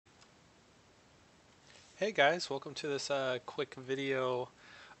Hey guys, welcome to this quick video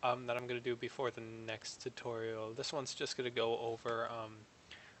that I'm going to do before the next tutorial. This one's just going to go over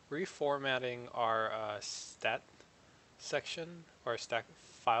reformatting our stat section or stat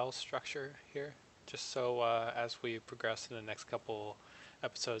file structure here, just so as we progress in the next couple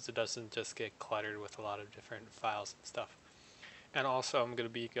episodes it doesn't just get cluttered with a lot of different files and stuff. And also I'm going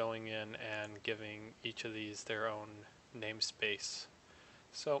to be going in and giving each of these their own namespace.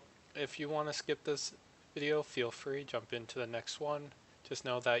 So if you want to skip this video, feel free, jump into the next one. Just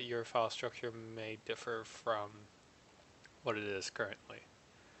know that your file structure may differ from what it is currently.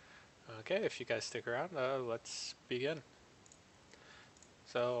 Okay, if you guys stick around, let's begin.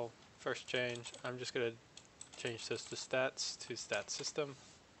 So first change, I'm just going to change this to stats to stat system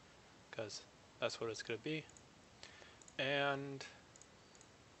because that's what it's going to be. And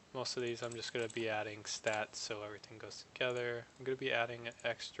most of these I'm just going to be adding stats so everything goes together. I'm going to be adding an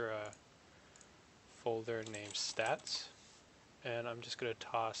extra folder named stats, and I'm just going to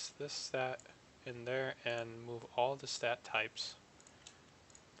toss this stat in there and move all the stat types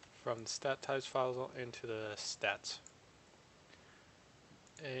from the stat types file into the stats.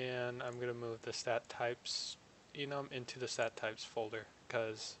 And I'm going to move the stat types enum into the stat types folder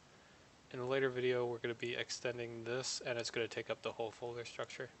because in a later video we're going to be extending this and it's going to take up the whole folder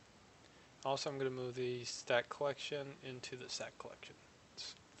structure. Also I'm going to move the stat collection into the stat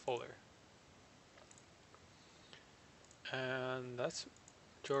collections folder. And that's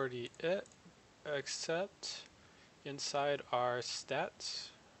majority it, except inside our stats,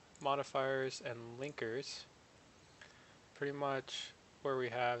 modifiers, and linkers, pretty much where we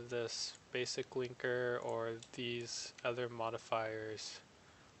have this basic linker or these other modifiers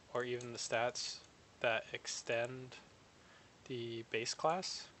or even the stats that extend the base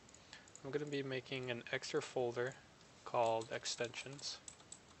class, I'm going to be making an extra folder called extensions.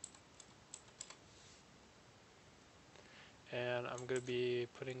 And I'm going to be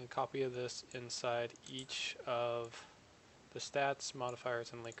putting a copy of this inside each of the stats,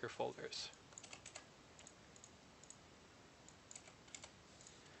 modifiers, and linker folders.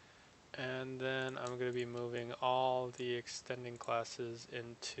 And then I'm going to be moving all the extending classes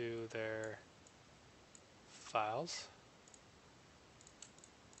into their files.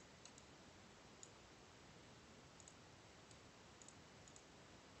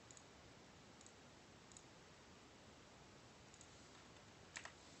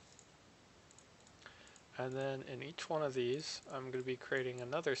 And then in each one of these, I'm going to be creating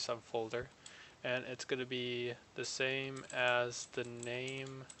another subfolder, and it's going to be the same as the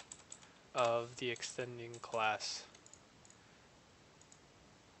name of the extending class.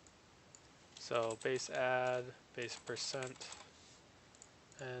 So base add, base percent,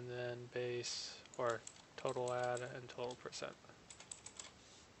 and then base or total add and total percent.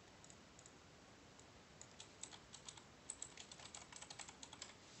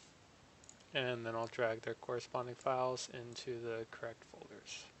 And then I'll drag their corresponding files into the correct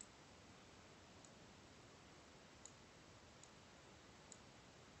folders.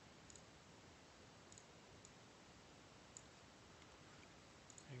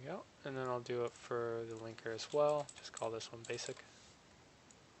 There you go. And then I'll do it for the linker as well. Just call this one basic.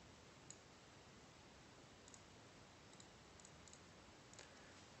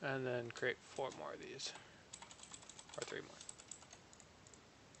 And then create 4 more of these, or 3 more.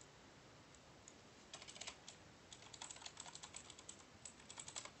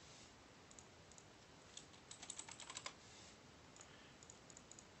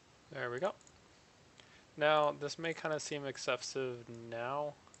 There we go. Now, this may kind of seem excessive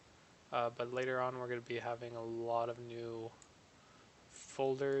now, but later on we're going to be having a lot of new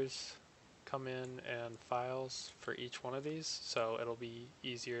folders come in and files for each one of these, so it'll be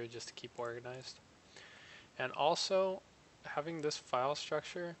easier just to keep organized. And also, having this file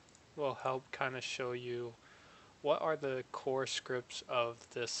structure will help kind of show you what are the core scripts of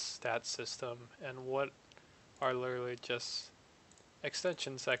this stat system and what are literally just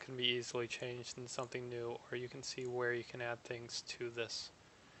extensions that can be easily changed in something new, or you can see where you can add things to this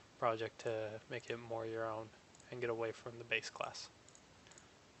project to make it more your own and get away from the base class.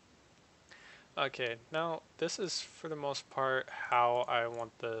 Okay, now this is for the most part how I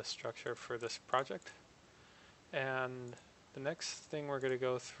want the structure for this project. And the next thing we're going to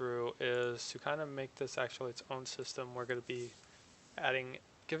go through is to kind of make this actually its own system. We're going to be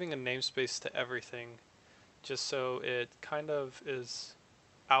giving a namespace to everything, just so it kind of is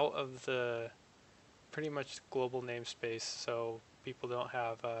out of the pretty much global namespace, so people don't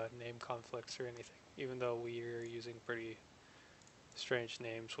have name conflicts or anything, even though we are using pretty strange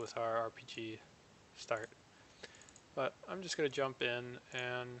names with our RPG start. But I'm just going to jump in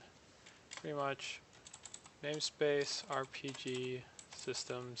and pretty much namespace rpg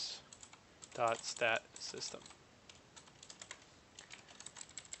systems dot stat system.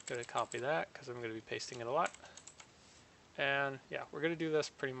 Going to copy that because I'm going to be pasting it a lot. And yeah, we're going to do this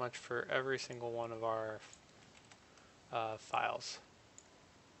pretty much for every single one of our files.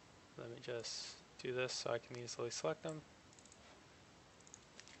 Let me just do this so I can easily select them.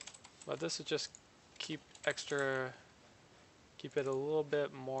 But this is just keep it a little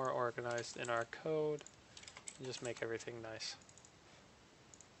bit more organized in our code and just make everything nice.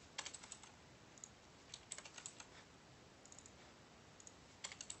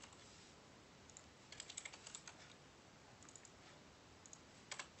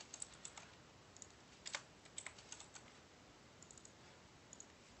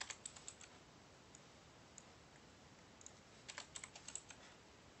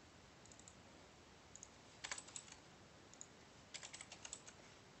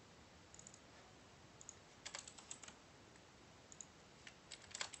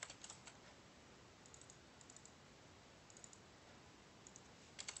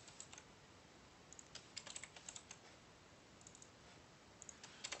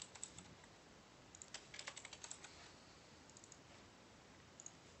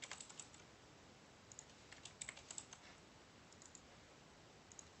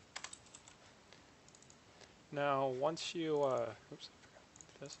 Now, once you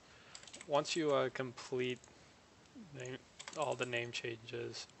complete all the name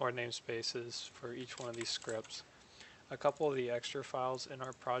changes or namespaces for each one of these scripts, a couple of the extra files in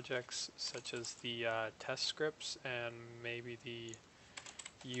our projects, such as the test scripts and maybe the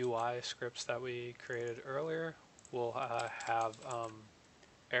UI scripts that we created earlier, will have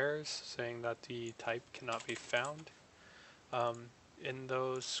errors saying that the type cannot be found. In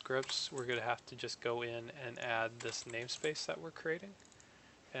those scripts, we're going to have to just go in and add this namespace that we're creating,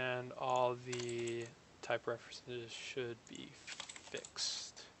 and all the type references should be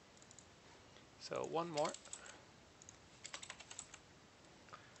fixed. So one more,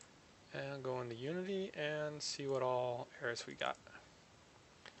 and go into Unity and see what all errors we got.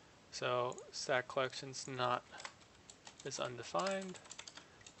 So stat collections not is undefined.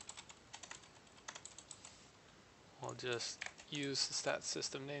 We'll just use the stat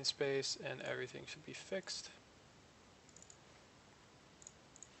system namespace and everything should be fixed.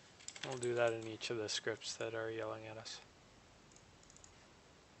 We'll do that in each of the scripts that are yelling at us.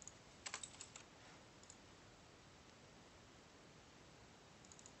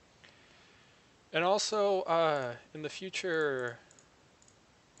 And also, in the future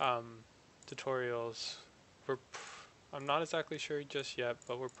tutorials, I'm not exactly sure just yet,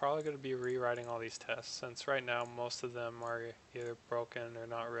 but we're probably going to be rewriting all these tests, since right now most of them are either broken or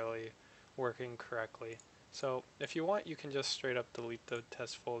not really working correctly. So if you want, you can just straight up delete the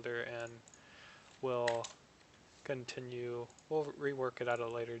test folder and we'll rework it at a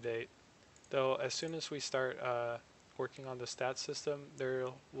later date. Though as soon as we start working on the stat system, there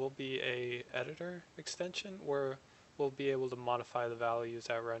will be a editor extension where we'll be able to modify the values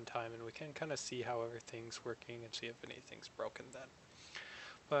at runtime, and we can kind of see how everything's working and see if anything's broken then.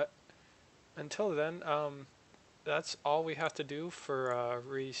 But until then, that's all we have to do for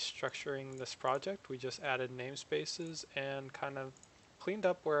restructuring this project. We just added namespaces and kind of cleaned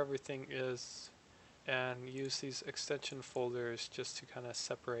up where everything is and use these extension folders just to kind of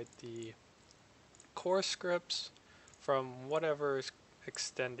separate the core scripts from whatever is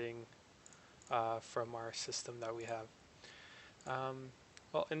extending from our system that we have.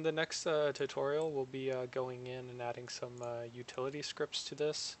 Well, in the next tutorial, we'll be going in and adding some utility scripts to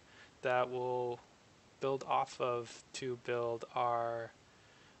this that will build off of to build our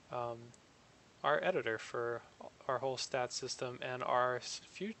editor for our whole stat system and our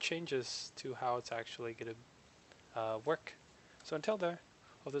few changes to how it's actually going to work. So until there,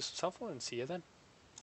 hope this was helpful and see you then.